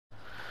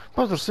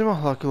Pozdrav svima,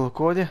 Laki Luk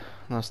ovdje,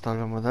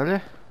 nastavljamo dalje.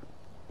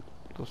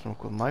 Tu smo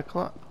kod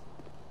Michaela.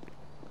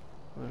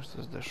 Ovo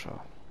što se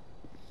dešava.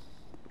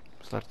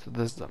 Stvar se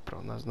des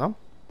zapravo, ne znam.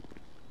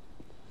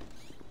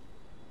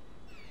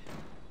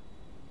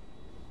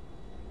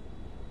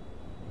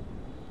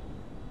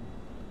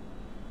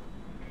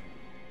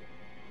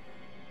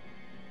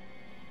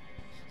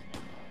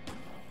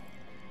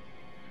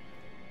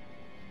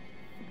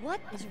 What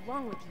is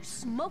wrong with you,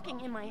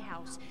 smoking in my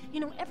house?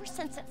 You know, ever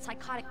since that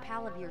psychotic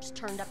pal of yours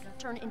turned up, you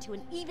turned into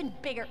an even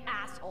bigger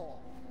asshole.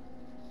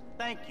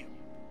 Thank you.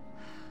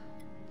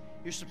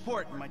 Your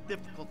support in my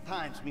difficult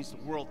times means the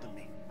world to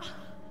me.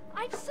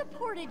 I've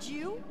supported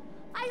you.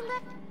 I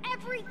left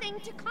everything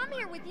to come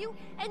here with you,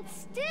 and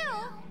still,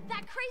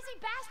 that crazy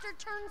bastard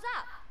turns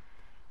up.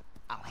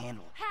 I'll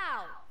handle it.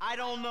 How? I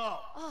don't know.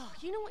 Oh,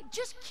 you know what?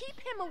 Just keep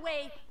him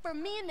away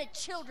from me and the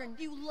children,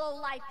 you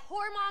low-life,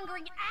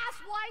 whoremongering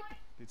asswipe.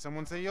 Did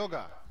someone say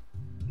yoga?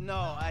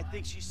 No, I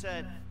think she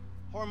said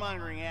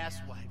whoremongering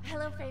asswipe.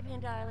 Hello, Fabian,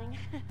 darling.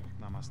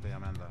 Namaste,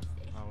 Amanda.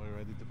 Are we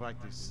ready to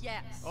practice?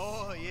 Yes.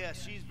 Oh, yeah,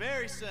 she's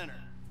very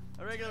center.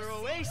 A regular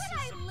oasis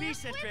of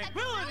peace and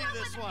tranquility,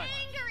 this one.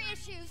 Anger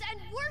issues and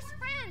worse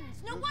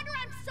friends. No wonder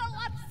I'm so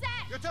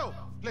upset. You too,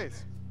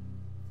 please.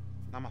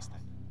 Namaste.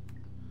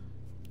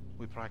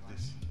 We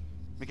practice.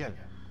 Miguel,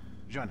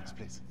 join us,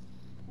 please.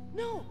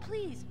 No,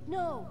 please,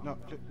 no. No,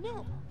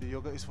 No. the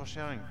yoga is for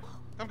sharing.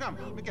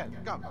 Come, Miguel,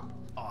 come.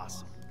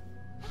 Awesome.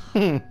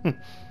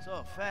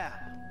 So, Fab,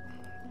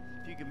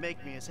 if you could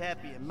make me as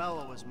happy and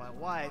mellow as my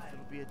wife,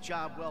 it'll be a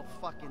job well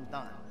fucking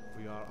done.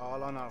 We are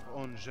all on our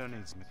own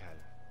journeys, Miguel.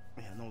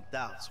 Yeah, no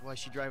doubt. That's why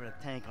she's driving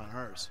a tank on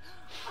hers.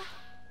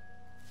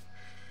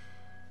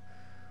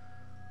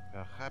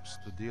 Perhaps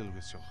to deal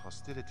with your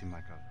hostility,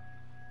 Michael.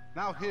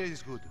 Now here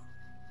is good.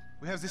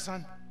 We have the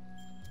sun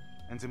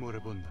and the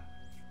moribunda.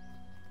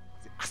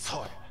 The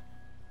asshole.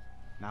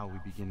 Now we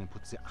begin and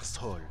put the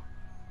asshole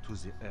to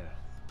the earth.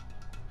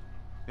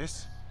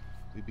 Yes,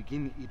 we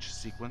begin each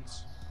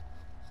sequence.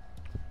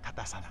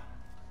 Tadasana.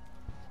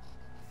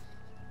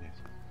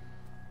 Yes.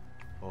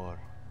 Or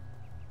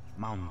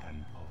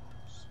mountain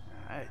pose.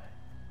 All right.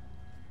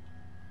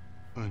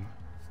 Un,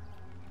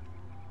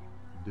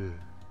 deux,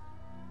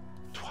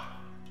 trois.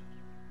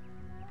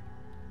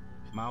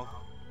 Mouth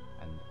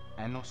and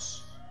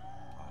anus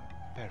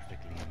are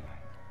perfectly in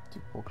line.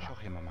 Show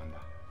him,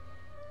 Amanda.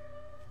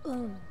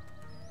 Un,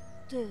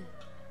 deux,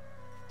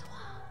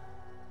 trois.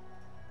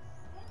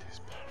 It is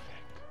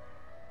perfect.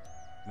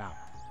 Now,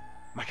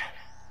 Michael.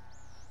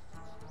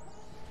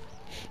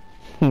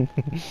 I don't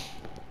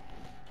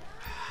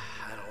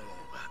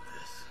know about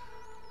this.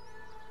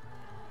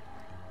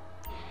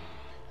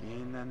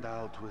 In and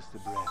out with the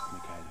breath,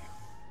 Michael.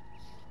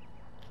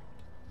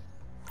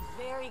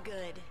 Very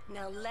good.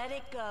 Now let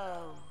it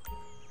go.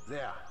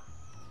 There.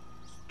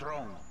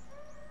 Strong.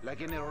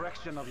 Like an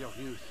erection of your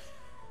youth.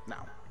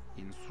 Now,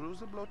 in through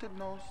the bloated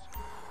nose,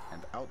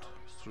 and out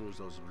through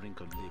those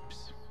wrinkled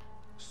lips.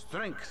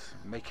 Strength,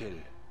 Michael.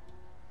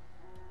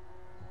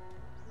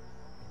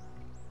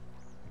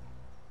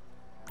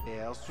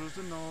 Air through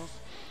the nose,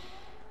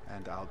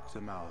 and out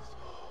the mouth.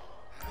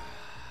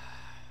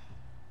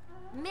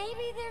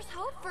 Maybe there's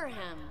hope for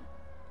him.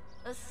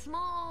 A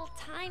small,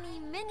 tiny,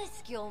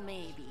 minuscule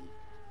maybe.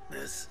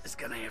 This is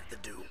gonna have to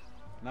do.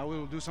 Now we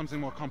will do something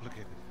more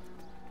complicated.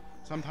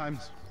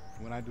 Sometimes,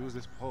 when I do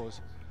this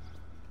pose,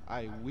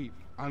 I weep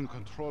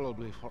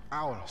uncontrollably for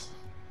hours.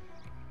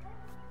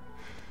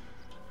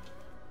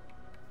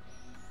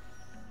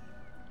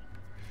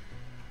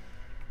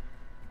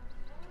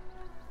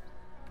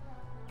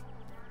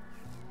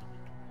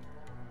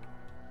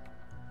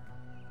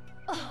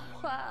 Oh,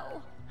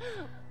 wow.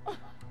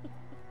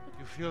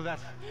 You feel that?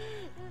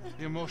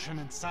 The emotion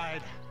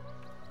inside.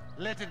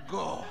 Let it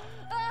go.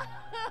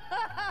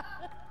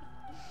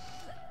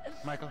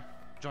 Michael,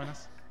 join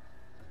us.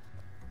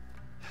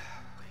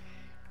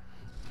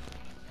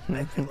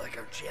 I feel like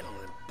I'm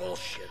channeling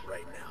bullshit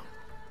right now.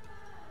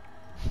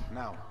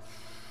 Now,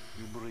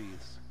 you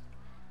breathe.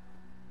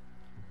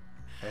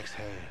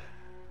 Exhale.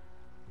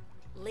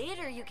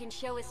 Later you can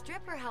show a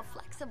stripper how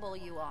flexible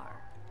you are.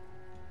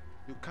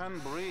 You can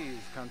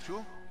breathe, can't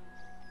you?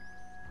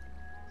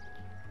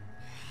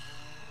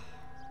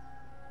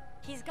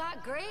 He's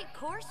got great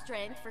core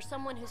strength for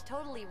someone who's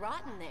totally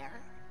rotten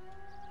there.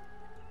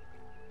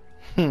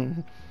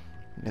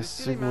 This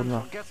silly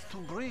man forgets to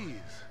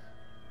breathe.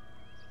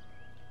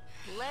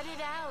 Let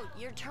it out.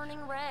 You're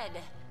turning red.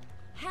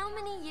 How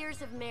many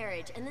years of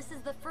marriage, and this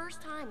is the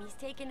first time he's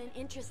taken an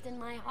interest in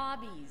my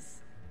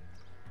hobbies.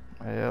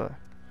 Yeah.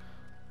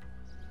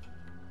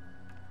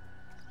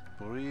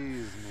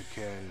 Breathe,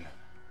 Mikhail.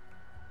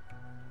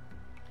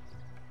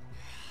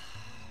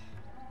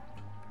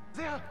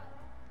 There!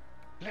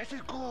 Let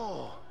it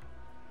go!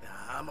 Yeah,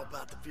 I'm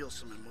about to feel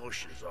some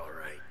emotions, all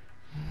right.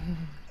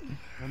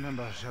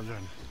 Remember,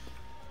 children,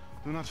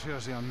 do not fear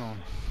the unknown.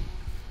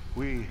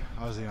 We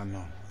are the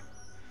unknown.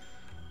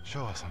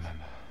 Show us,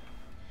 Amanda.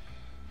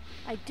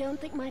 I don't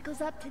think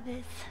Michael's up to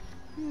this.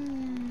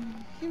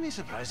 He may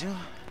surprise you.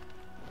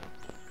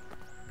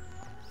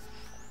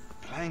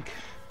 Plank.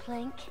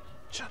 Plank.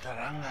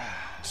 Chaturanga.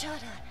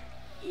 Chata.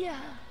 Yeah.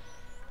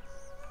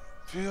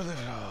 Feel the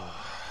flow.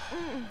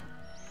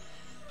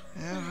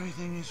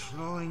 Everything is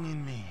flowing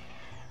in me.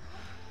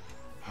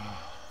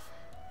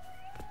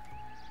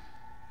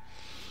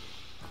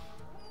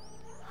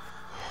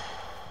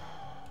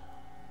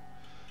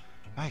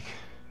 Mike,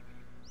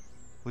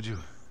 would you?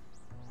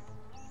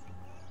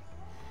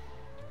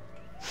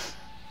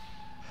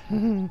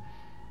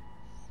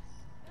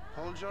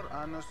 Hold your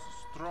anus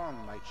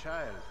strong, my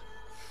child.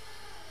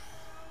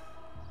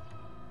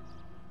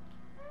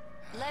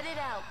 Let it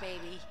out,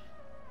 baby.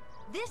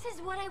 This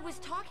is what I was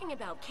talking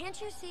about.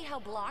 Can't you see how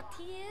blocked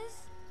he is?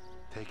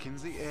 Take in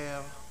the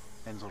air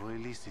and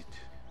release it.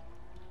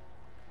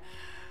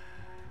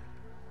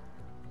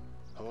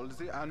 Hold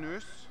the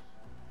anus.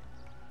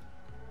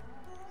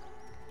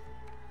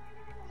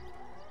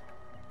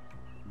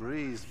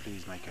 Breathe,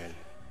 please, Michael.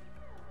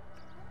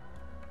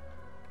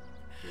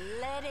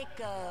 Let it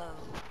go.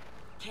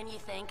 Can you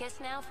thank us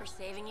now for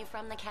saving you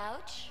from the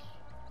couch?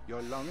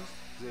 Your lungs,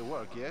 they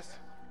work, yes?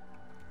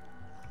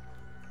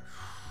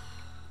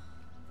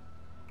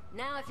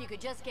 Now if you could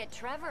just get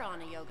Trevor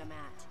on a yoga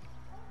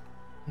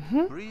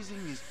mat.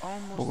 Breathing is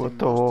almost the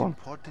Pogotovo. most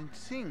important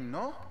thing,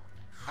 no?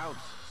 Out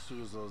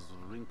through those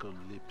wrinkled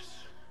lips.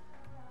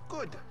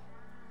 Good.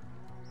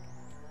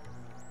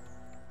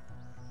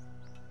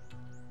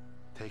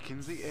 Take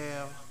in the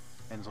air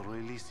and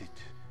release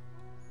it.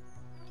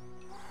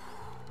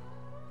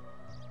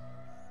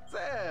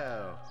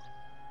 There.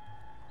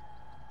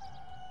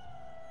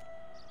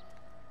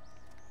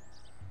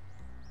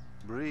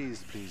 Breathe,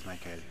 please,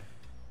 Michael.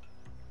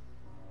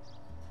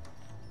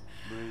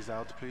 Breathe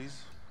out,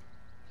 please.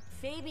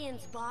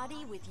 Fabian's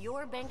body with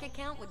your bank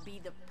account would be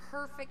the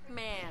perfect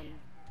man.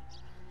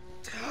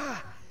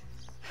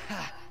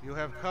 You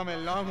have come a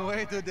long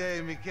way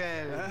today,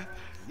 Michael.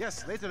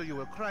 Yes, later you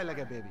will cry like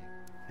a baby.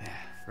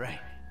 Right.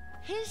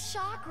 His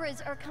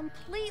chakras are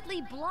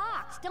completely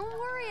blocked. Don't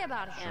worry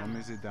about Show him.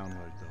 me the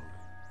downward dog.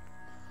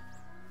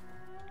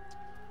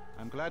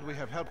 I'm glad we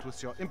have helped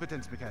with your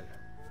impotence, Michael.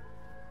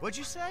 What'd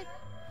you say?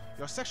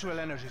 Your sexual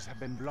energies have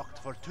been blocked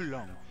for too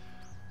long.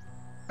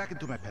 Back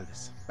into my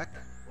pelvis. Back.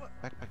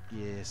 Back.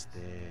 Yes,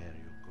 there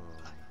you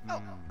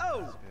go.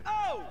 Oh!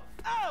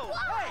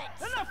 What? Hey,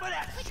 enough of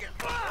that shit!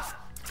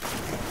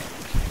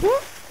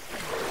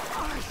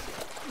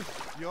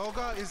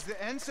 Yoga is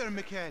the answer,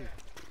 Michael.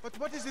 But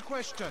what is the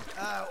question?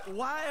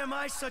 Why am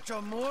I such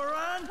a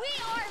moron?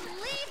 We are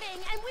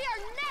leaving and we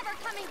are never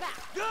coming back.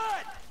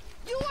 Good!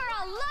 You are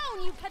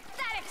alone, you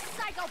pathetic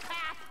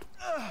psychopath.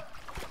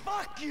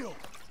 Fuck you!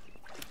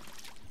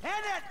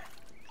 And that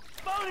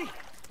phony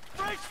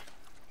French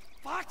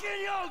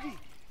fucking yogi!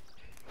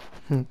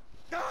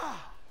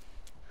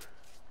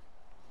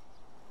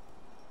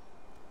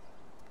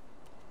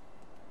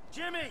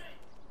 Jimmy,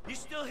 you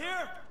still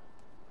here?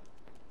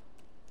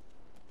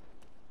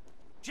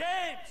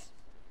 James!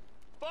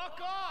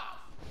 Fuck off!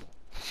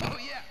 Oh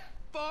yeah,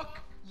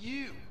 fuck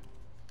you.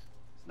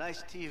 It's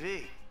nice TV.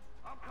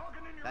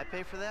 Did I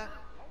pay for that?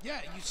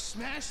 Yeah, you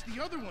smashed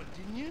the other one,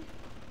 didn't you?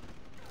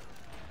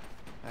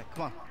 All right,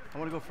 come on. I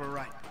want to go for a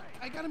ride.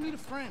 I gotta meet a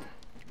friend.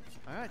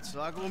 All right, so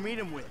I'll go meet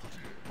him with.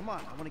 Come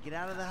on, I want to get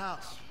out of the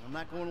house. I'm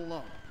not going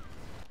alone.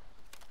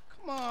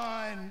 Come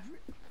on.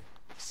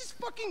 This is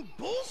fucking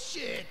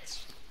bullshit.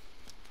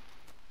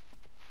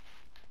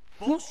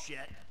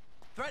 Bullshit?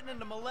 Threatening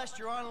to molest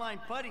your online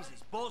buddies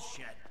is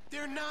bullshit.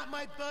 They're not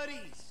my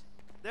buddies.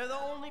 They're the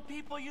only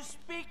people you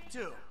speak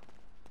to.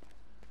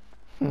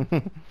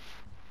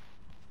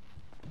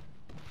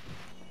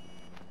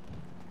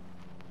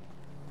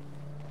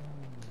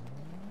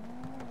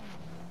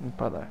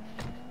 Padaj.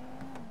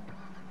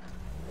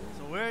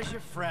 So where's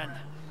your friend?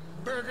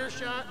 Burger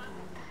shot.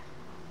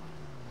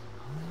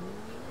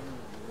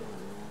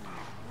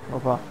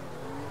 Opa.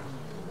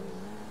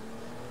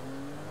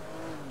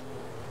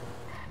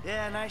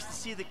 Yeah, nice to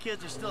see the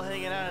kids are still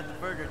hanging out at the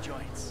burger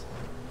joints.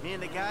 Me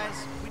and the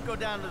guys, we'd go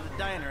down to the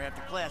diner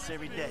after class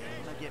every day.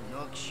 I'd get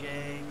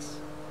milkshakes,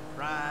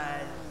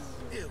 fries.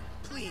 Ew,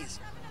 please.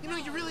 You know,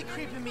 you're really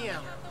creeping me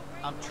out.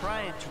 I'm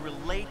trying to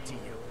relate to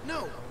you.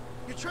 No,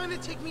 you're trying to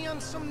take me on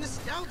some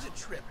nostalgia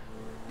trip.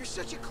 You're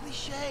such a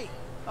cliche.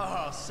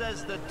 Oh,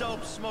 says the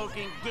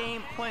dope-smoking,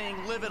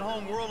 game-playing,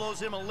 live-at-home world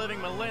owes him a living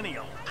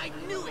millennial. I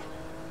knew it.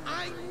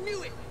 I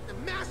knew it. The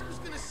mask was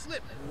gonna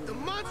slip. The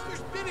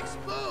monster's been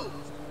exposed.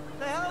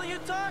 The hell are you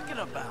talking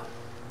about?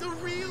 The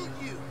real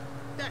you.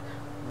 That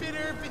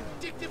bitter,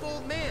 vindictive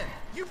old man.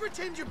 You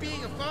pretend you're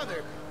being a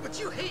father, but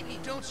you hate me,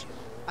 don't you?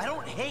 I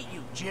don't hate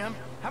you, Jim.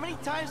 How many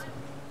times...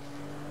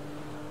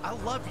 I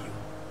love you.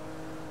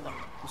 Look,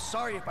 I'm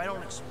sorry if I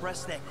don't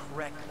express that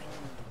correctly.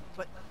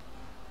 But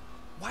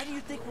why do you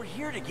think we're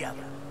here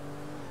together?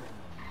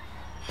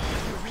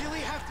 You really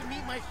have to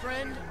meet my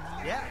friend?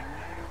 Yeah,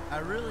 I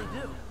really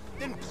do.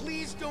 Then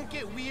please don't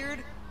get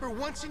weird. For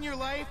once in your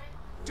life,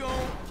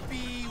 don't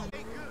be...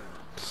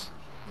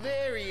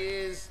 There he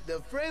is,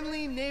 the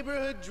friendly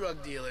neighborhood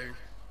drug dealer.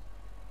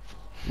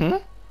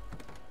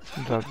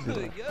 Drug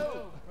dealer.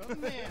 Yo,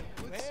 man,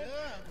 what's up?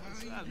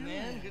 What's How up, you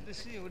man? doing? Good to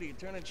see you. What are you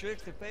turning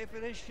tricks to pay for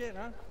this shit,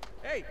 huh?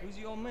 Hey, who's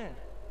the old man?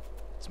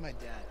 It's my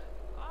dad.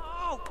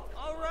 Oh,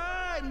 all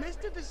right,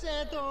 Mr.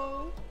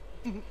 DeSanto.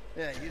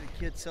 Yeah, you the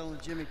kid selling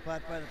Jimmy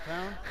pot by the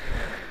pound?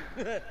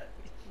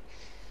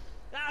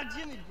 Ah,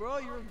 Jimmy, bro,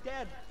 your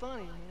dad's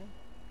funny, man.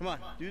 Come on,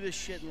 do this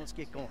shit and let's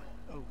get going.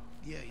 Oh,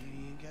 yeah,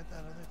 you got that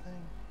other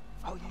thing?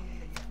 Oh,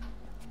 yeah.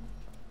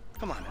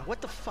 Come on, man.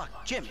 What the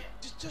fuck? Jimmy!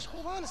 Just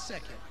hold on a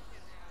second.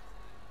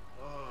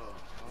 Oh,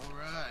 all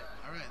right,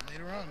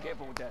 later on.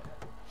 Careful with that.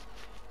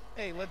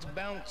 Hey, let's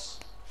bounce.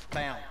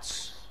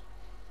 Bounce.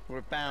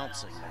 We're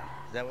bouncing now.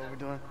 Is that what we're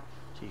doing?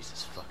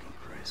 Jesus fucking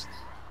Christ.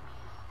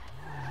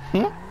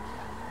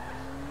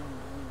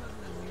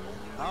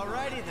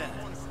 Alrighty then.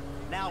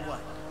 Now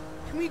what?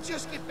 Can we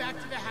just get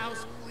back to the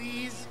house,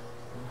 please?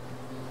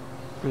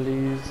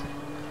 Please.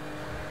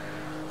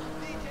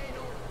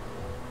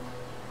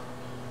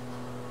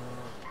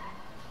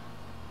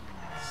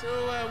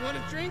 So, want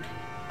a drink?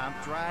 I'm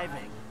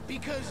driving.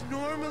 Because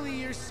normally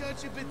you're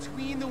such a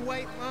between the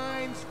white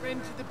lines,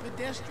 friend to the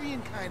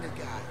pedestrian kind of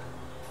guy.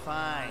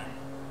 Fine.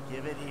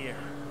 Give it here.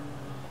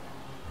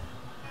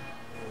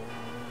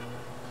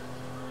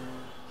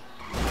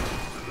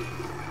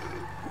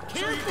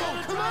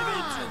 Careful, come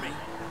on! Into me.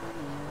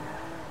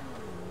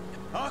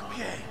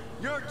 Okay,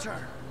 your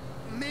turn.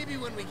 Maybe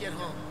when we get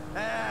home.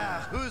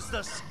 Ah, who's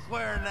the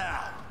square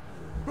now?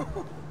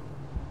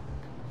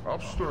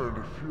 I'm starting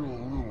to feel a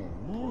little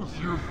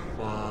woozy. You're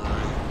fine.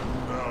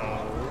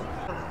 No.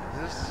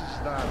 This is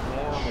not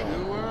normal.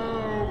 Chill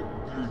out.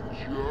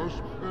 You're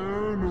just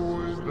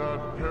paranoid.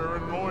 Not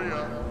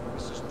paranoia.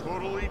 This is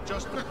totally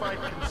justified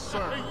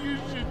concern. You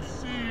should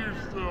see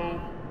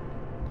yourself.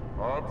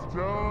 I'm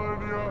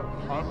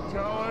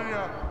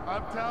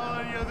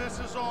telling you, this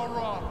is all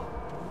wrong.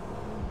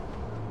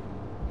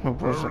 Oh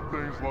Boże.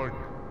 Everything's like,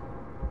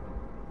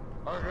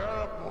 I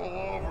gotta pull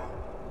over.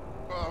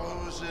 Oh,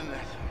 who's in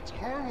it? It's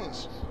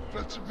harmless.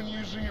 Vets have been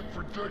using it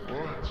for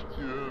decades.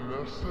 You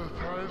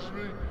anesthetize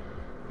me?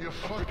 You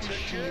fucking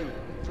shit. You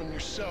from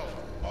yourself.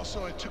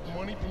 Also, I took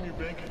money from your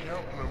bank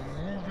account and I'm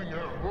moving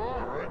out.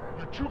 All right.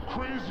 You're too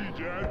crazy,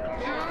 Dad.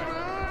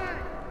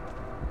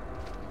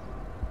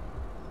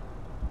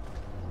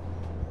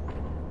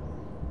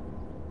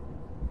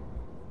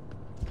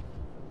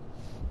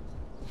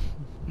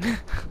 Jimmy!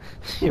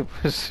 Nie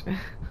Boże.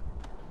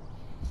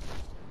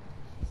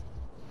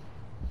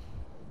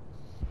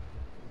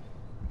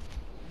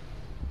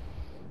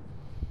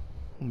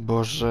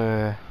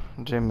 Boże,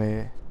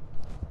 Jimmy.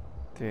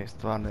 Ty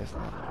stvarno jest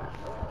normalno.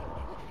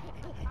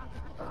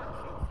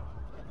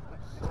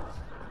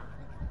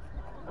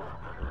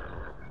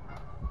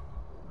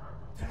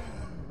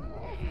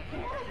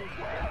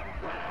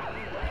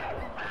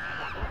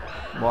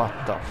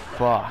 What the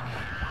fuck?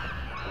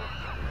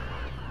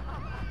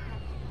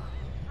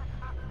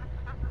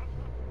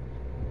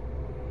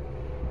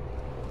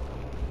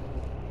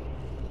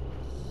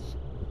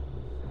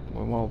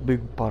 Ovo je malo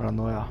big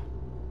paranoja.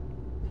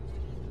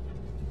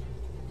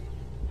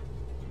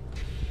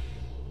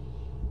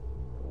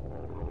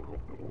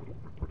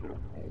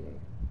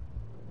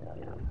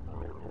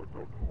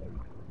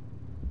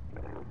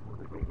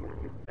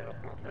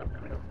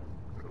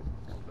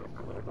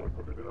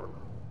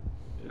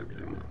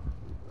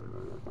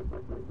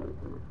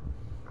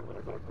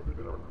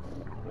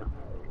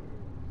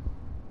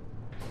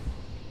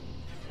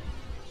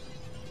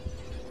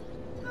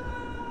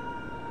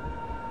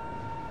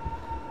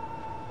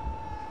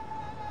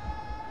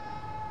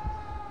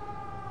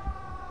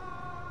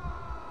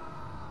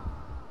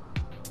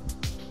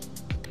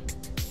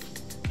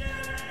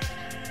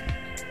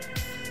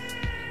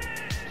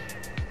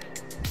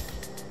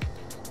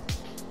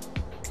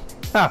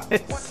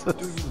 What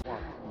do you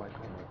want,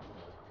 Michael?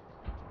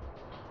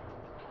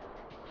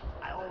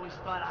 I always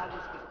thought I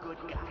was the good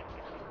guy.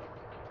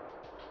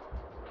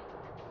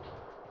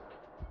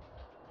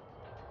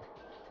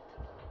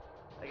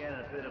 I got in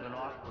a bit of an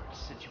awkward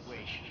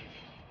situation.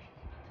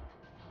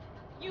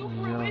 You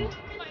ruined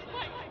my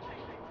life.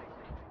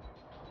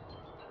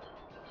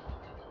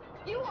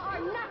 You are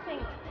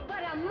nothing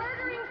but a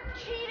murdering,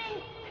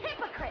 cheating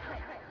hypocrite.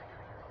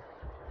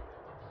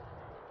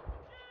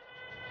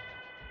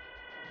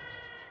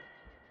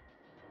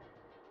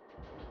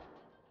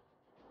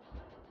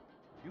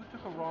 You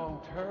took a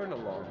wrong turn a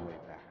long way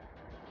back.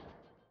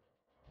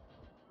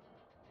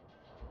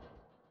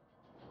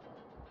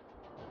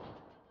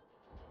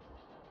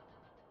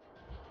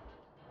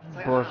 It's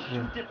like Boże.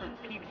 two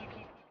different people.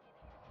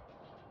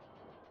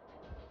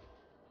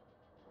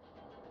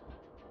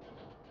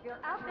 You're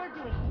out there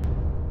doing.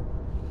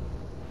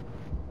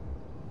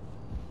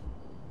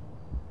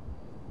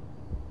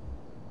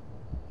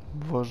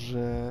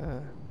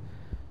 Boże.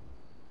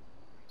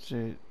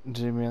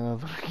 Jimmy je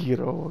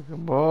nadrogirao ovoga.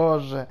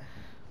 Bože.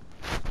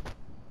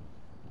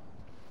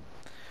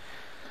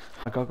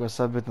 A kako je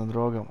sad bit na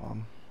drogama?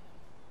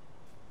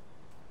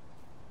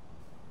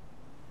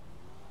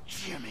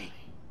 Jimmy,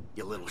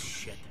 you little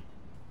shit.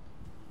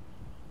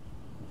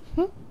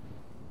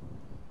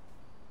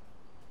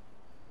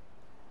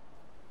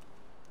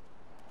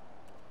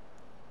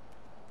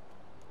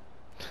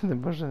 Ne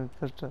može ne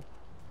trčati.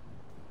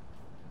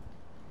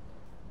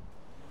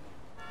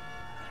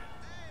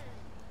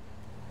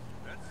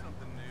 That's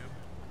something new.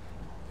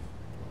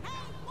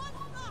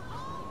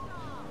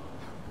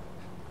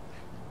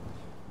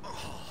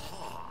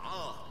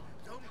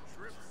 Don't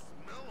drip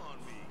smell on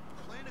me.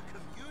 Plan a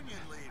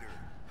communion later.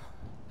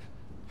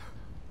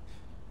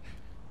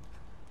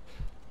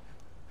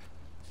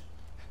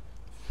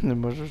 Ne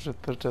može više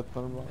trčati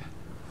normalno.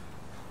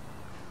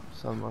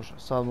 Sad može,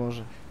 sad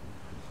može.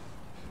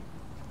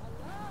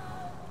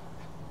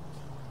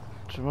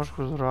 Če možeš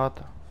kroz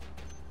vrata?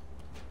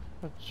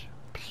 Hoće.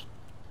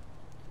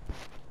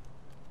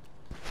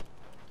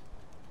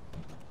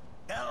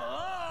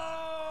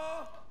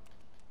 Hello?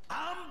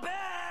 I'm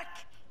back!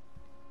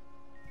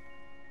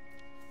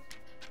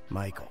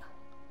 Michael,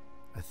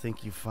 I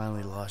think you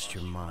finally lost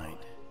your mind.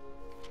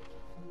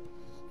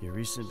 Your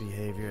recent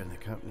behavior and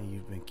the company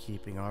you've been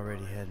keeping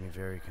already had me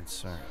very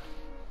concerned.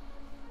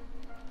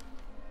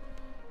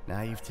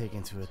 Now you've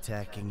taken to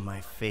attacking my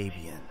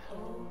Fabian,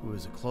 who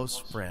is a close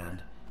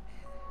friend,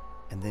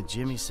 and then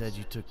Jimmy said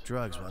you took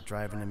drugs while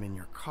driving him in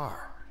your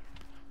car.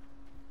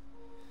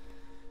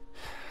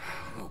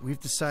 We've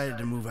decided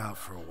to move out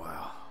for a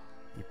while.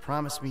 You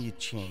promised me you'd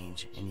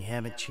change, and you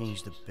haven't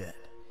changed a bit.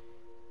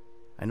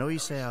 I know you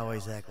say I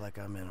always act like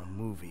I'm in a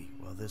movie.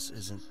 Well, this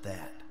isn't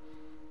that.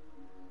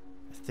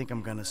 I think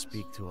I'm gonna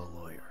speak to a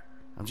lawyer.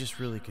 I'm just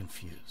really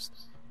confused.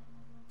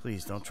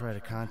 Please don't try to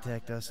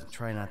contact us and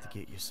try not to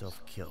get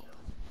yourself killed.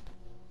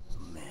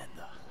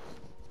 Amanda.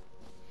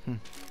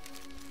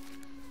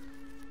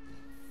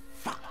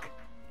 Fuck.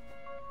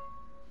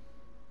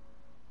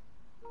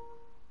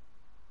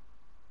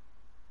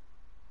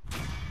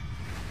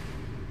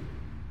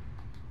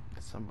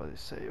 Somebody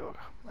say yoga.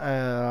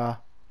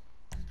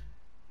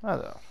 A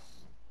dobro.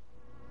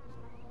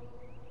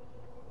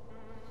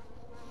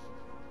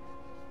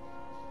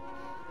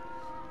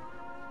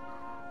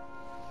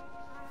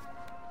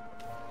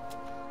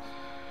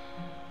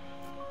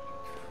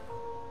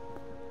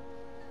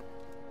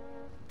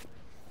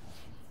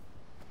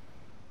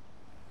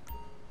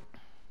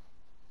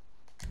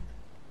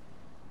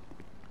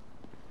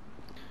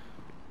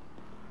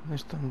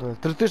 Ništa mi dalje.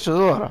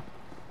 $3000.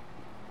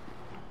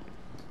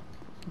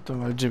 To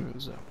me Jimmy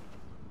uzeo.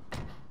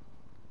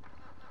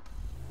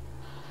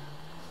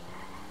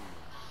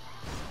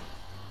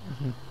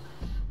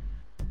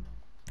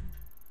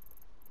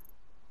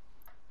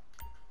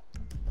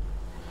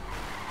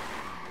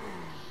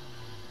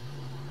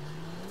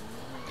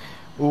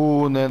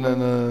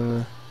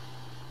 Ne.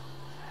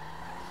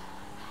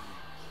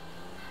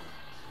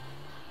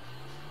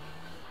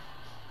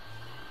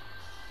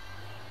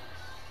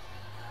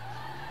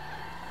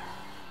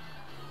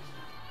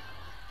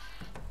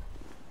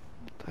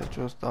 Taj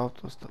ću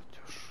ostaviti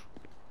još.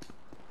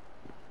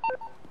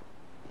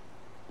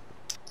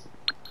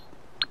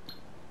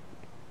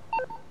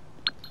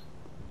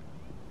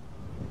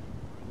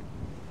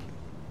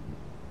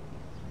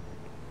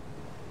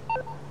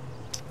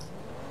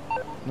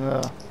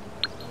 Da.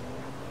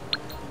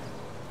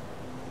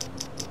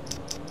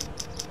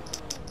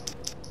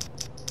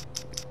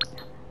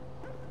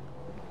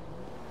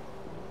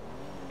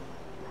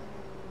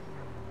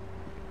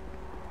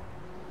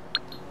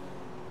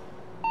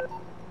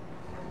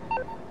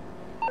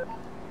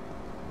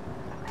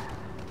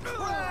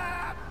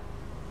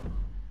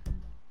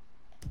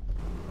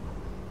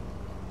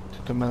 Ti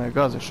to mene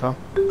gaziš, a?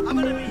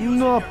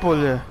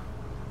 Napolje!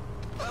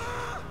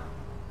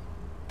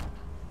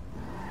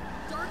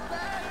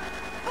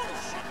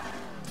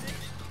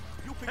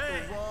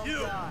 Hey,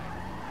 you!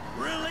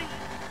 Really?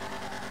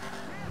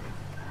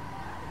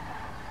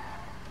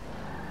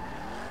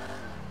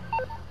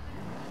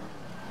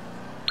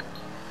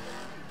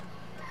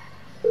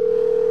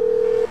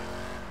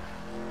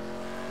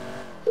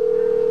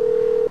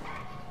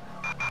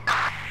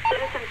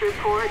 Citizens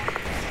report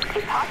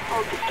a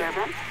possible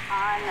disturbance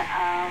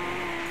on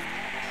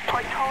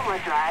Portola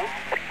Drive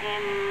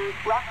in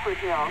Rockford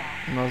Hills.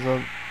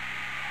 Nazad.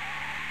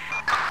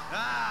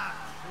 Ah,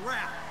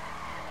 crap!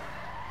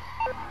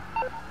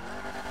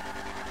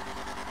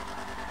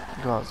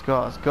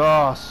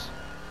 Gas!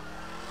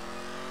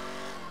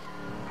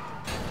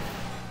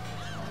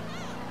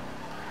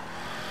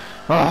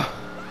 Ah!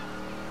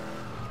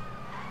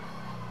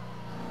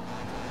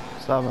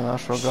 Sad me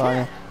našao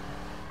ganje.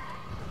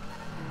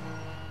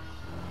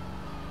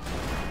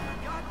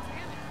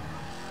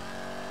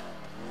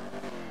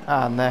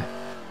 A, ne.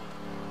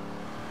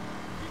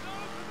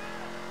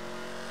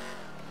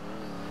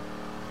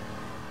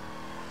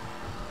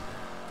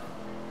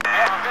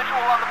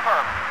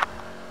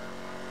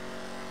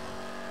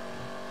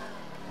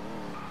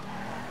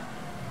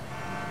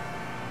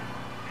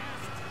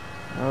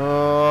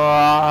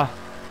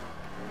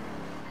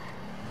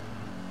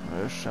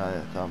 Još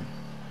ajde tam.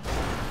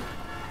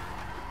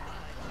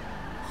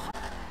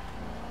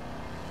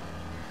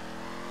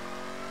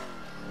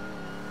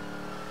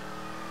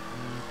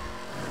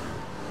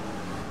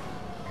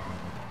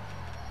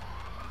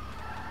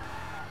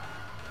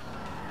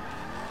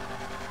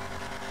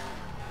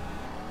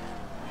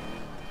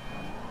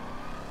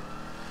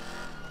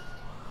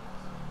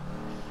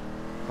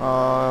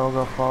 Evo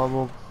ga, hvala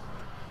Bog.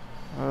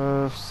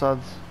 Sad...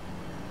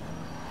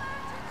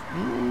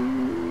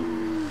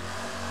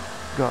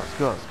 Gaz.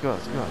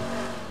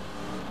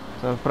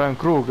 Sad pravim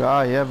krug,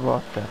 a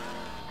jebote.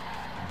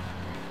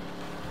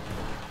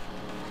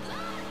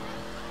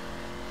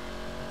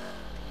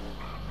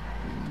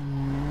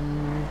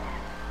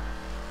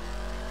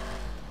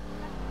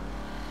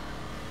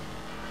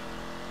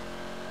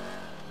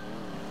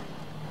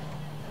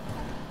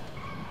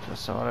 Treba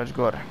samo reći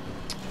gore.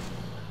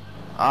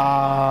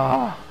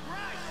 Aaaa.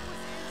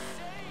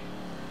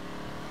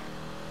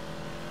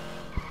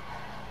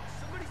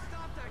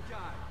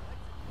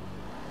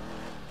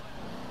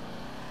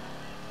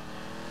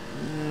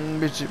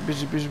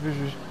 Biži.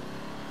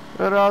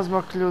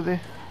 Razmak ljudi.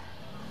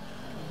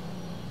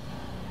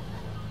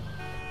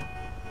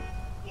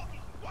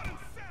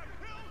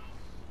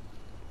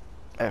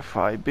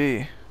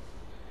 FIB.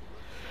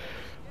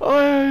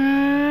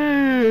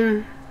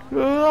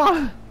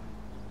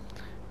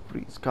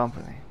 Freeze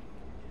company.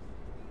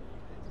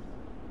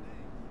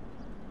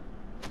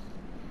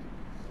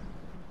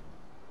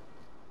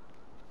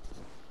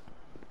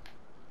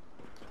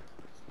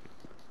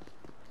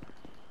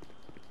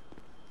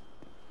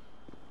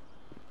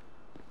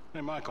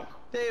 Hey, Michael.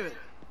 David.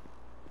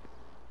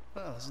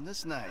 Well, isn't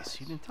this nice?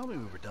 You didn't tell me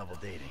we were double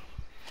dating.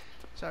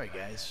 Sorry,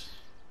 guys.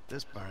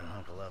 This burning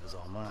hunk of love is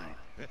all mine.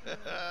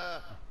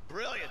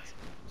 Brilliant!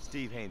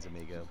 Steve Haynes,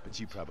 amigo, but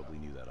you probably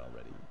knew that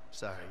already.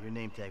 Sorry, your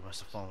name tag must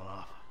have fallen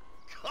off.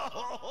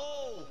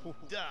 Oh,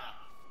 duh!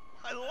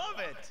 I love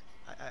it!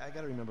 I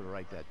gotta remember to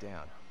write that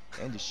down.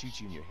 And to shoot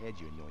you in your head,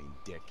 you annoying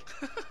dick.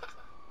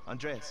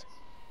 Andres,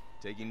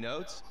 taking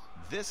notes?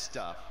 This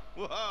stuff,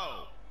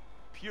 whoa!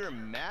 Pure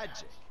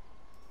magic.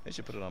 I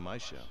should put it on my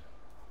show.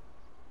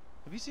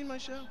 Have you seen my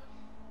show?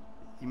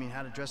 You mean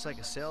how to dress like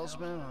a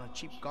salesman on a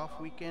cheap golf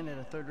weekend at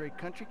a third-rate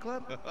country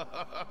club?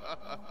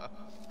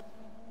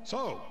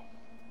 So,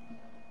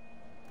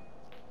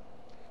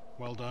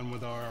 well done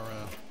with our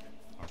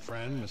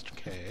friend, Mr.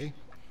 K.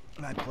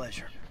 My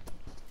pleasure.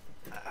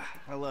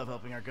 I love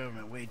helping our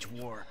government wage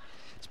war,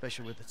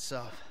 especially with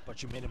itself.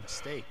 But you made a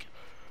mistake.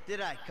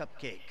 Did I,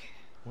 Cupcake?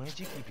 Why don't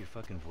you keep your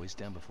fucking voice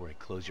down before I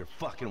close your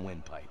fucking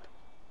windpipe?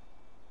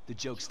 The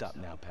joke stopped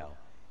now, pal.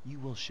 You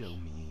will show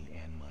me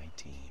and my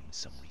team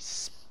some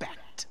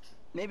respect.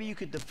 Maybe you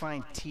could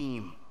define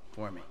team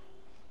for me.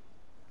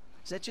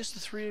 Is that just the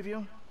three of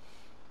you?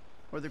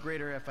 Or the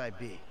greater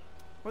FIB?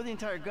 Or the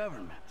entire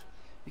government?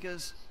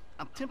 Because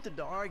I'm tempted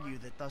to argue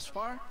that thus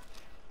far,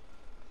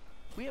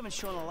 we haven't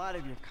shown a lot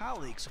of your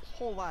colleagues a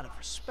whole lot of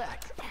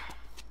respect.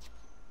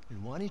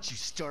 And why don't you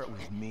start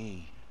with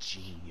me,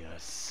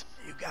 genius?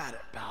 You got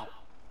it, pal.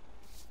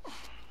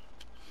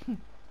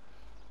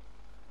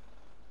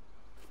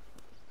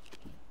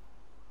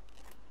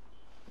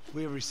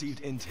 We have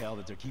received intel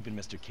that they're keeping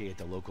Mr. K at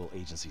the local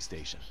agency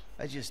station.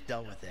 I just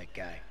dealt with that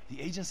guy.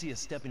 The agency is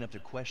stepping up their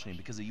questioning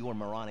because of your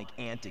moronic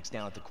antics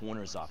down at the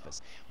coroner's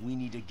office. We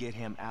need to get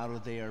him out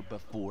of there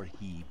before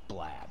he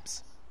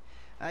blabs.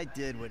 I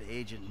did what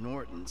Agent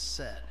Norton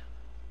said.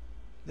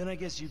 Then I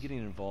guess you getting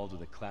involved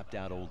with a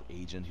clapped-out old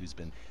agent who's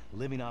been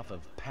living off of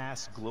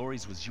past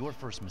glories was your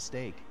first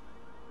mistake.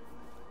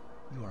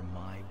 You are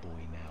my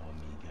boy now,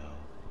 amigo.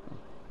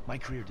 My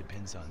career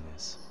depends on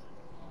this,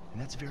 and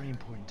that's very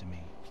important to me.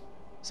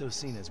 So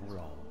seeing as we're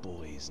all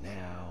boys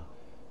now,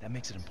 that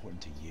makes it important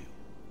to you.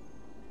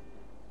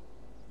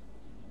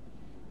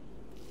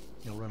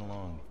 Now run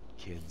along,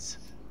 kids.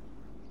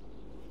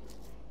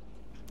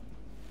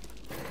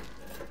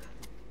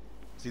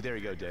 See, there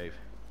you go, Dave.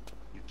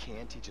 You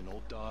can teach an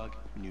old dog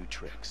new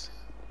tricks.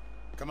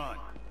 Come on.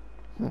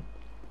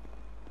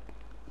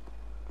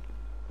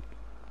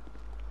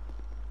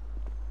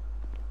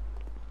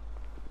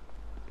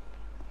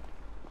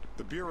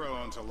 The Bureau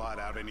owns a lot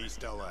out in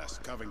East LS,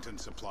 Covington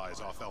Supplies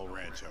off El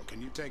Rancho.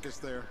 Can you take us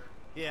there?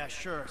 Yeah,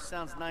 sure.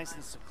 Sounds nice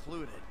and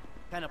secluded.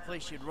 Kind of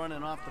place you'd run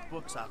an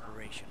off-the-books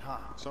operation, huh?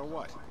 So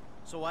what?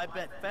 So I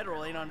bet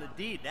federal ain't on the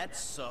deed, that's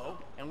so.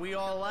 And we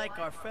all like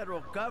our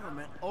federal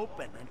government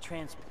open and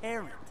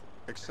transparent.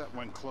 Except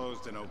when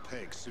closed and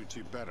opaque suits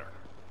you better.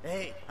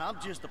 Hey, I'm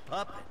just a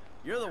puppet.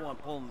 You're the one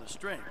pulling the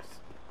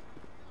strings.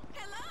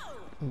 Hello!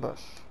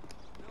 Baš.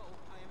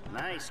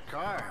 Nice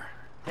car.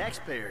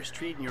 Taxpayers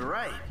treating you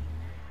right.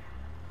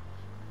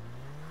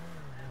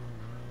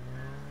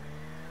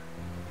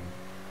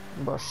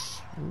 Baš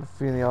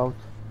fini auto.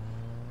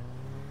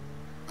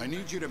 I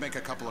need you to make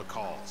a couple of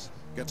calls.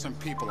 Get some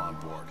people on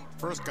board.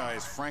 First guy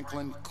is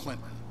Franklin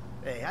Clinton.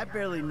 Hey, I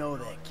barely know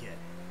that kid.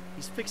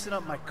 He's fixing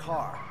up my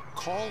car.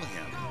 Call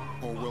him,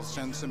 or we'll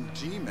send some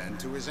G-men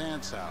to his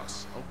aunt's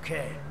house.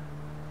 Okay.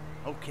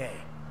 Okay.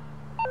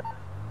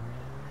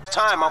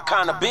 Time, I'm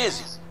kinda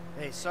busy.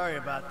 Hey, sorry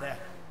about that.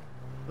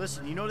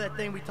 Listen, you know that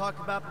thing we talked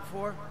about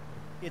before?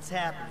 It's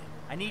happening.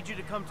 I need you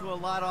to come to a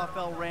lot off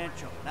El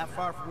Rancho, not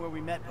far from where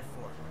we met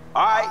before.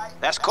 Alright,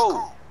 that's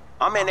cool.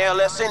 I'm in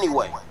LS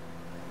anyway.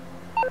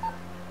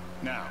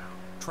 Now,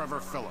 Trevor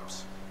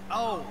Phillips.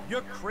 Oh,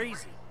 you're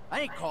crazy.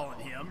 I ain't calling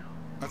him.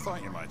 I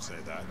thought you might say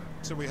that,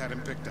 so we had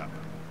him picked up.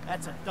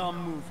 That's a dumb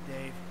move,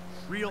 Dave.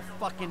 Real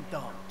fucking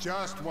dumb.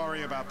 Just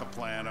worry about the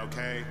plan,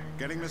 okay?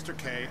 Getting Mr.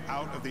 K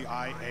out of the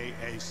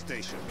IAA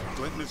station.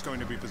 Clinton is going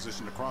to be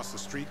positioned across the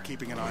street,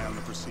 keeping an eye on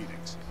the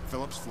proceedings.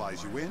 Phillips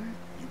flies you in,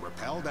 you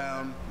rappel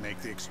down, make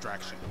the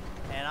extraction.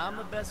 And I'm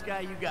the best guy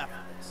you got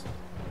for this.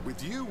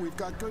 With you, we've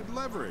got good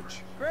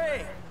leverage.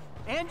 Great.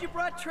 And you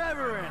brought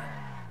Trevor in.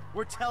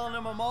 We're telling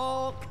him I'm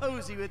all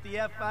cozy with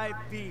the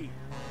FIB.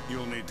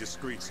 You'll need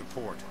discreet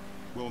support.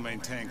 We'll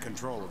maintain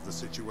control of the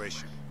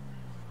situation.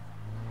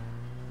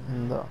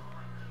 Da.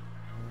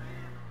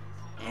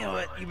 You know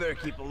what? You better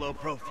keep a low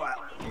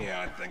profile.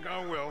 Yeah, I think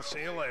I will.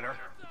 See you later.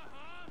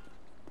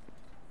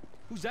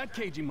 Who's that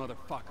cagey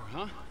motherfucker,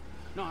 huh?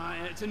 No,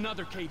 it's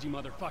another cagey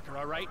motherfucker,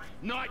 all right?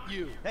 Not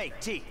you. Hey,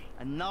 T,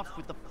 enough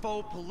with the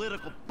faux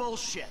political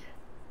bullshit.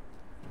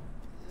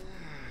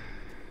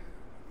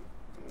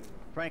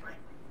 Franklin,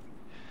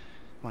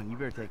 come on, you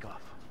better take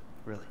off.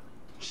 Really.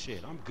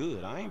 Shit, I'm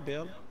good. I ain't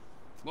bailing.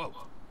 Whoa.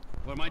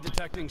 What, am I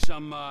detecting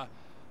some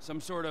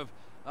sort of,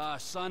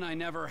 son I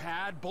never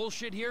had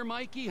bullshit here,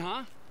 Mikey,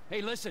 huh?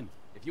 Hey, listen,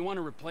 if you want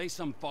to replace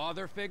some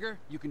father figure,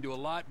 you can do a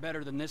lot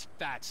better than this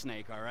fat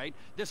snake, all right?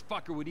 This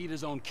fucker would eat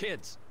his own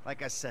kids.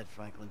 Like I said,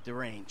 Franklin,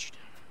 deranged.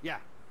 Yeah,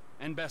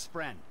 and best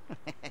friend.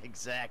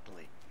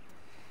 Exactly.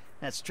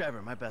 That's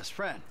Trevor, my best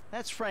friend.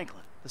 That's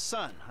Franklin, the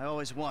son I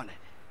always wanted.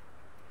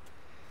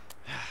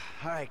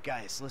 All right,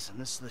 guys, listen,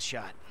 this is the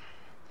shot.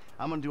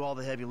 I'm gonna do all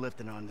the heavy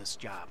lifting on this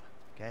job,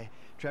 okay?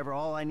 Trevor,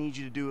 all I need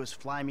you to do is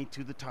fly me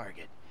to the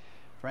target.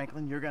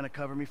 Franklin, you're gonna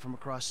cover me from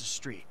across the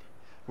street.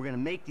 We're gonna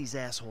make these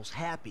assholes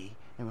happy,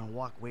 and we're gonna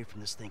walk away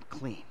from this thing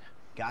clean.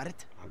 Got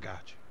it? I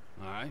got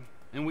you. All right,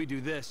 and we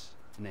do this,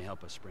 and they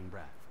help us spring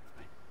Brad,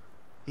 right?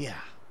 Yeah.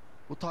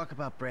 We'll talk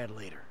about Brad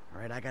later,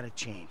 all right? I gotta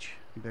change.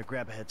 You better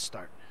grab a head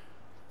start.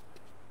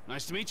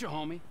 Nice to meet you,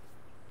 homie.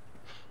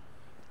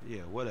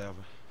 Yeah, whatever.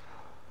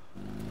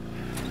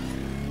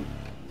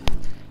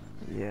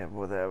 Yeah,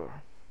 whatever.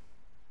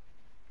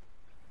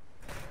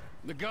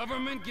 The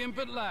government gimp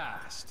at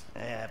last.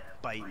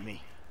 Bite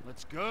me.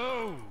 Let's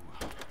go.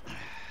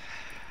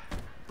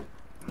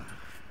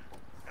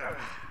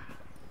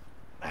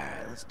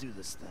 Alright, let's do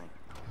this thing.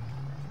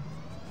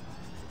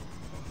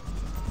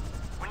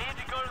 We need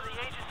to go to the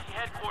agency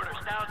headquarters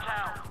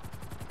downtown.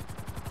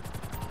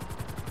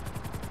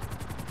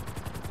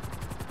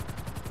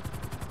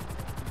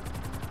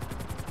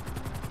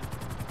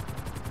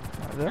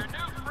 Your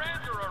new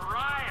friends are a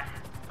riot.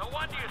 No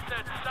wonder you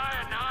said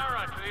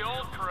sayonara to the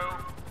old crew.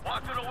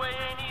 Walking away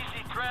ain't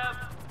easy, Trev.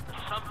 But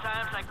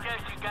sometimes I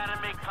guess you gotta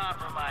make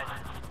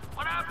compromises.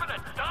 What happened to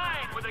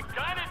dying with a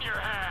gun in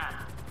your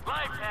hand?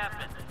 Life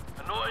happened.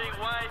 Annoying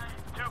wife,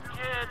 2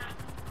 kids.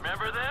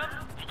 Remember them?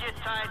 You get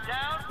tied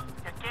down,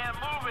 you can't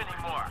move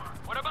anymore.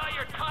 What about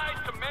your ties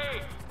to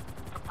me?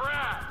 To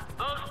Brad?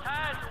 Those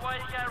ties are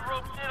why you got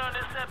roped in on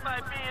this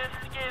FIB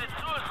instigated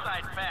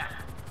suicide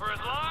pact. For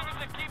as long as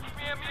it keeps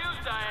me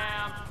amused, I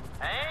am.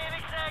 I ain't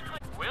exactly.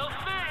 We'll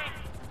see.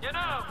 You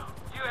know,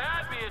 you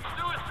had me at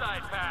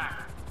suicide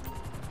pact.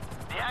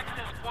 The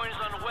access point is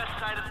on the west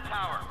side of the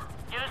tower.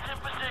 Get us in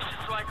position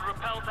so I can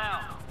rappel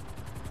down.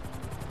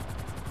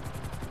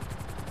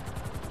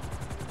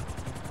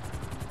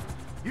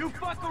 You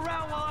fuck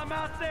around while I'm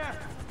out there.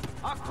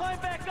 I'll climb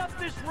back up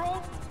this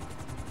rope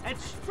and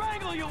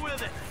strangle you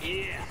with it.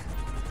 Yeah.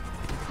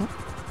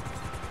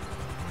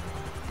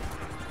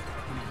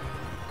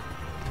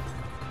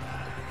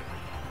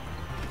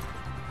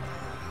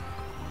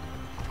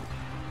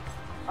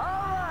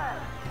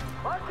 Alright!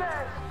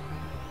 Okay!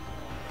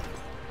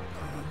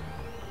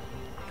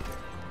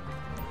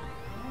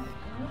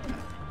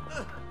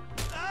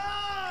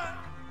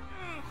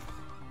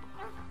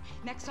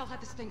 Next, I'll have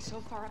this thing so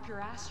far up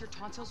your ass, your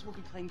tonsils will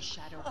be playing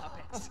shadow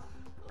puppets.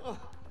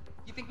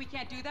 You think we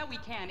can't do that? We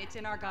can. It's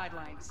in our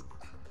guidelines.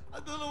 I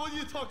don't know what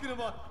you're talking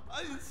about.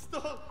 I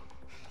installed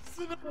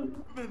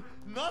cinnamon,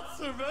 not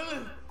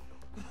surveillance.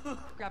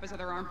 Grab his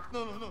other arm.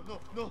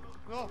 No.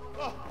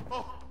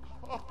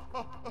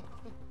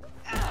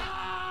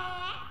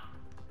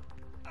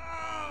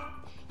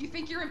 You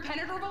think you're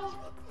impenetrable?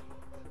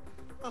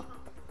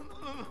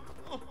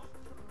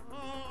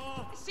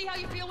 See how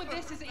you feel when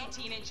this is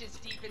 18 inches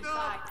deep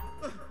inside.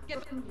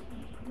 Get the... Who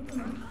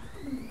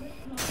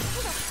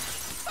the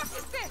fuck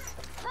is this?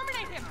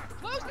 Terminate him!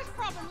 Close this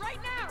problem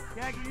right now!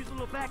 Yeah, I can use a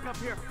little backup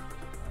here.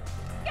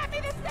 Get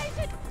me the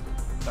station!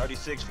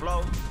 36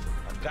 flow.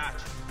 I got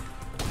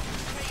you.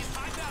 Hey,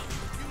 time out!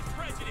 You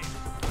president!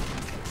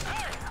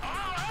 Hey,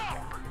 all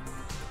out!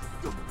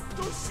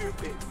 Don't shoot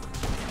me!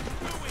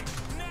 Do it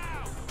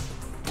now!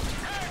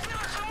 Hey, get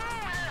us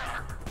along here!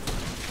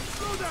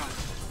 Slow down!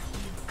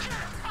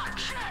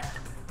 Shit!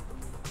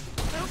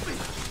 Help me!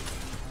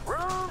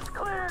 Room's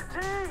clear, T!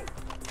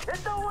 Hit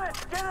the whip!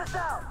 Get us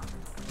out!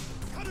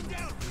 Cut him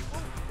down!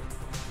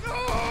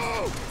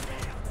 No!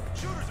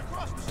 Shooters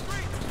across the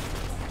street!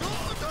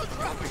 Don't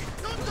drop me!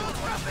 Don't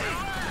drop me!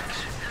 Relax!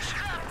 You're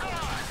strapped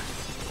on!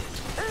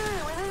 Hey,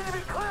 we need to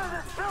be clear of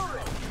this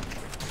building!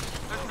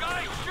 There's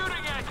guys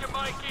shooting at you,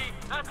 Mikey!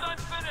 That's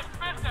unfinished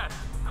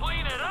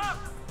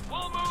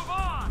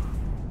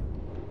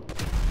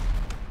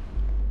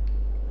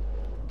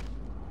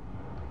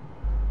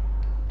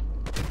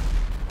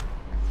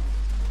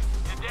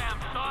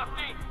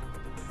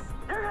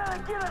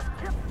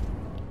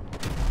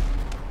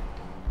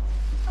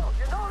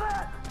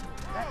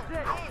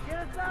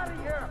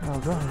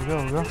ga,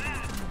 evo ga.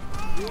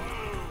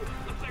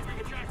 Looks like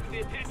we've attracted the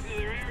attention of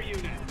their air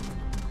unit.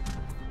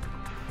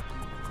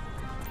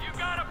 You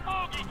got a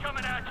bogey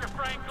coming at you,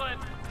 Franklin.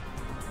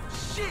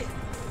 Shit!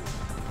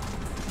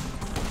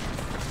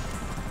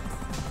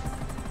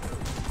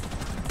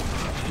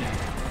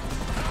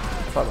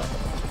 Pada.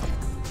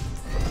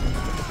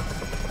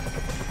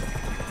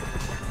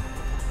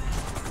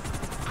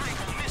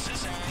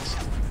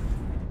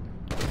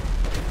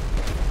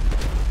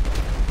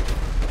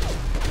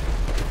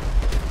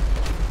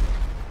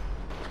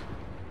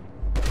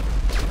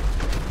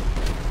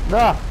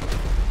 Da!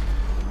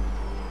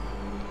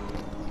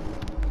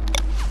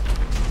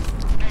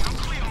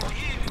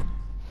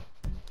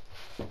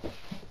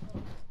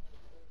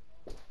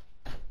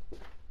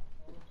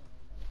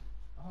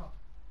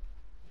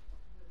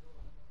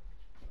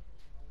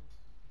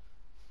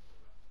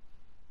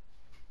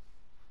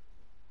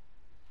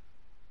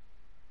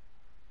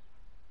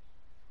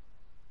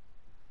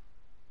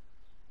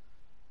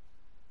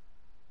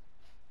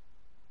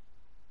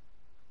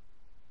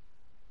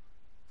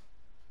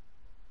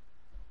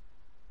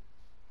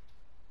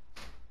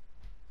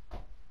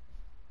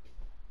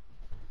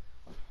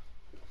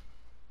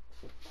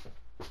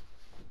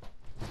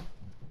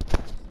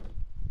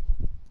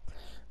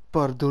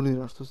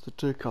 Pardonira što ste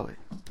čekali.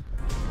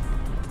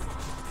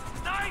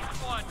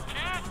 Nice one,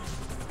 kid!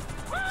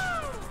 Woo!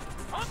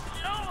 Hope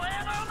you don't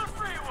land on the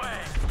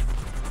freeway!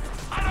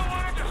 I don't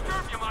want to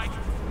disturb you, Mike.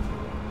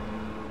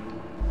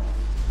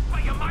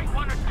 But you might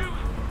want to do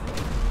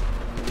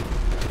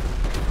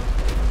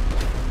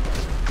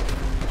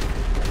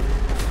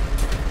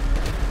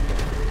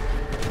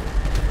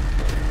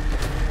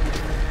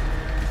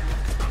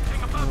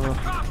something about the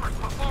choppers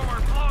before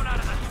we're blown out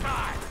of the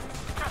sky.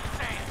 Just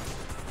saying.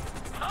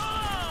 So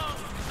long,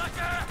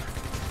 sucker!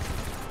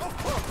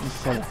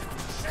 Sada.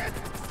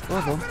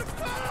 Ozom.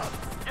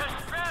 Just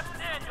strap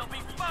in, you'll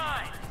be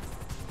fine.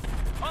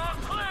 All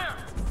clear.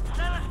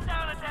 Set us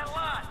down at that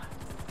lot.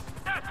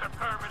 That's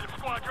affirmative,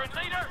 squadron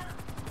leader.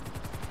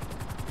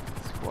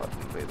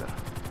 Squadron leader.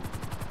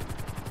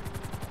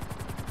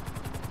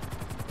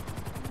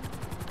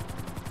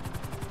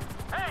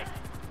 Hey,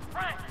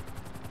 Frank.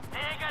 They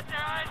ain't got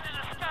their eyes in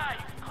the sky.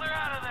 You can clear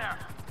out of there.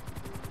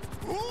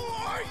 Who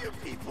are you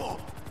people?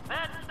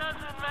 That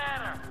doesn't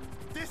matter.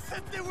 They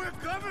said they were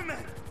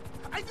government.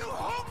 I do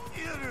home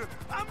theater.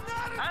 I'm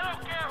not a... I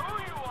don't care who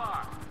you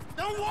are.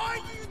 Then why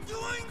are you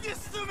doing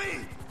this to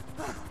me?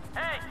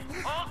 Hey,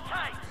 hold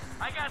tight.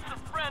 I got some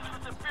friends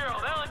with the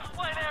Bureau. They'll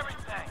explain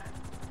everything.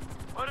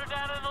 Put her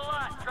down in the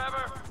lot,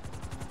 Trevor.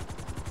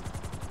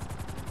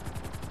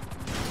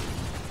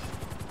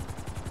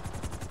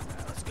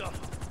 Let's go.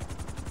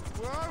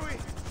 Where are we?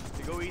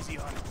 You go easy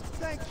on him.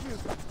 Thank you.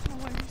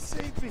 Oh, you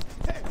saved me.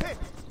 Hey, hey.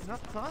 No,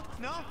 huh?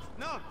 No,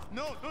 no,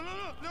 no, no, no,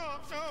 no, no,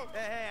 no.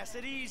 Hey, hey, I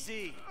said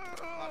easy.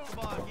 Oh, come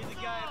on, give the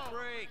guy a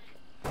break.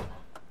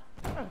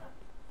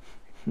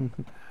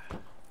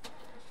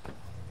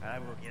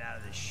 Alright, we'll get out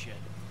of this shit.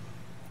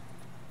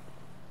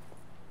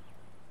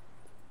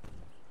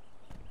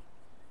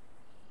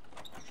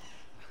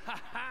 Ha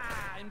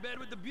ha! In bed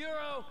with the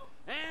Bureau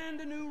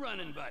and a new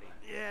running buddy.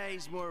 Yeah,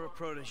 he's more of a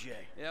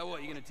protege. Yeah,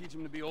 what, you gonna teach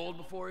him to be old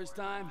before his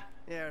time?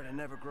 Yeah, to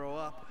never grow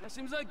up. That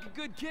seems like a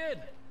good kid.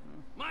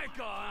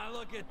 Michael,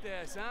 look at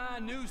this, huh?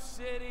 New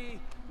city,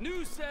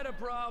 new set of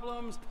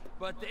problems,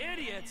 but the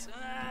idiots,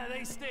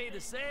 they stay the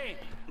same.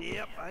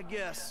 Yep, I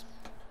guess.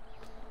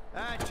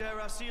 Alright,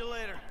 Trevor, I'll see you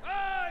later.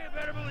 Oh, you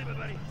better believe it,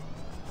 buddy.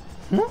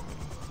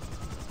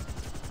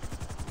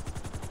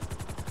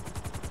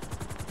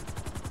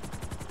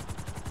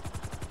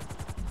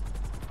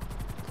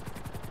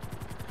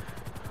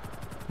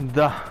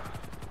 Da.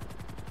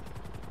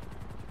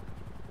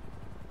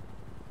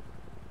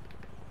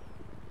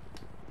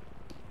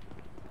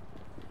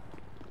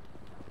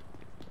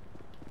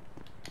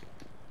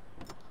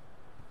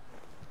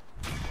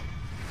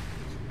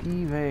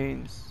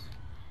 Stevens.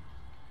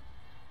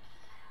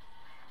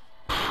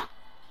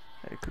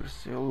 Rekao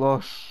si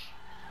loš.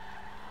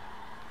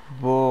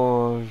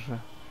 Bože.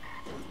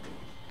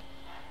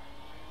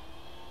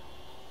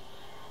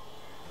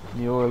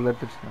 I ovo je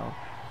električni auto.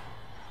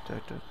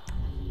 Čekaj.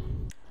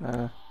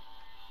 Ne.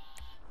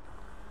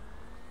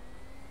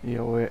 I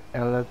ovo je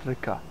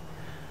elektrika.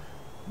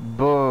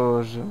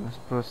 Bože, me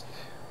sprosti.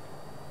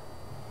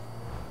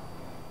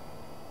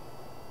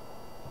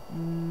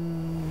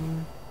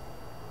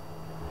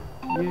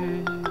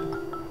 Worried.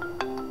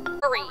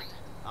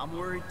 I'm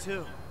worried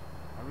too.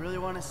 I really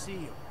want to see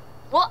you.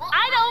 Well,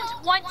 I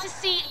don't want to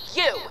see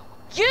you.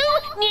 You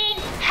need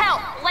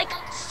help. Like,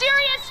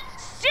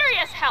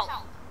 serious help.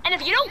 And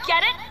if you don't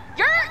get it,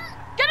 you're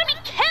gonna be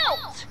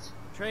killed.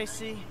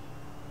 Tracy,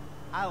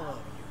 I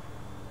love you.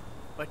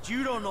 But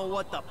you don't know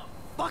what the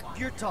fuck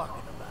you're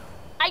talking about.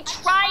 I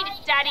tried,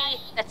 Daddy.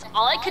 That's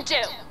all I could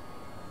do.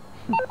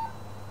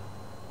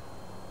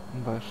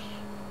 Baš.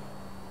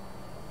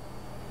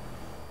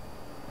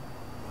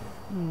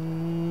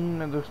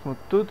 Dok smo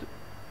tu.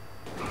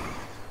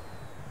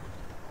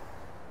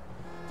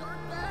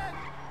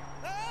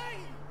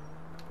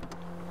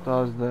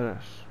 Šta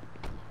zdereš?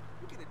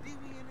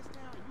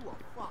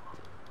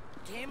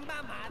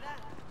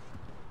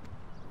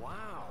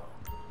 Wow.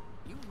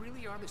 You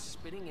really are the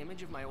spitting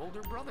image of my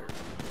older brother.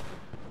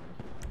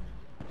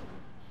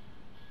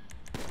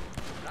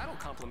 That'll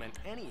compliment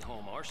any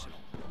home arsenal.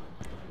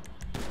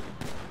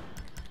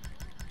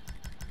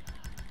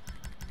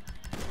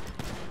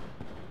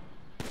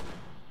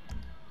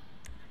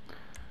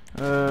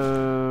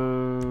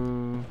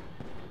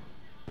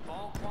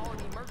 All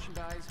quality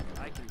merchandise,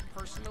 I can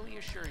personally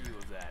assure you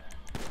of that.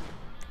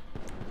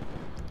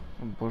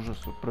 Bože,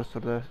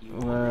 supresor da je... You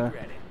won't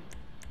regret it.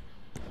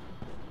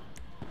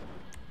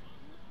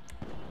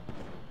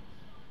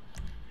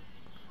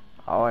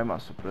 A ovaj ima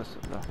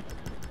supresor, da.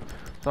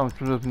 Samo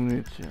ću uzeti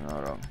municiju,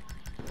 naravno.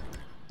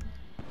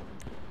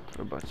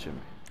 Trebat će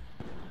mi.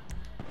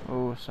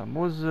 Ovo sam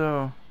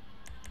uzeo.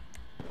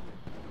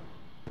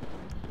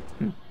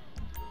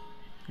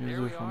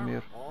 Izuzmo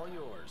mir.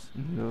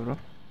 Dobro.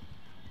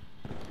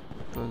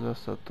 To je za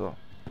sad to.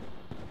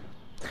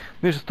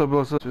 Ništa, to je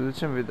bilo sad u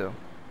sljedećem videu.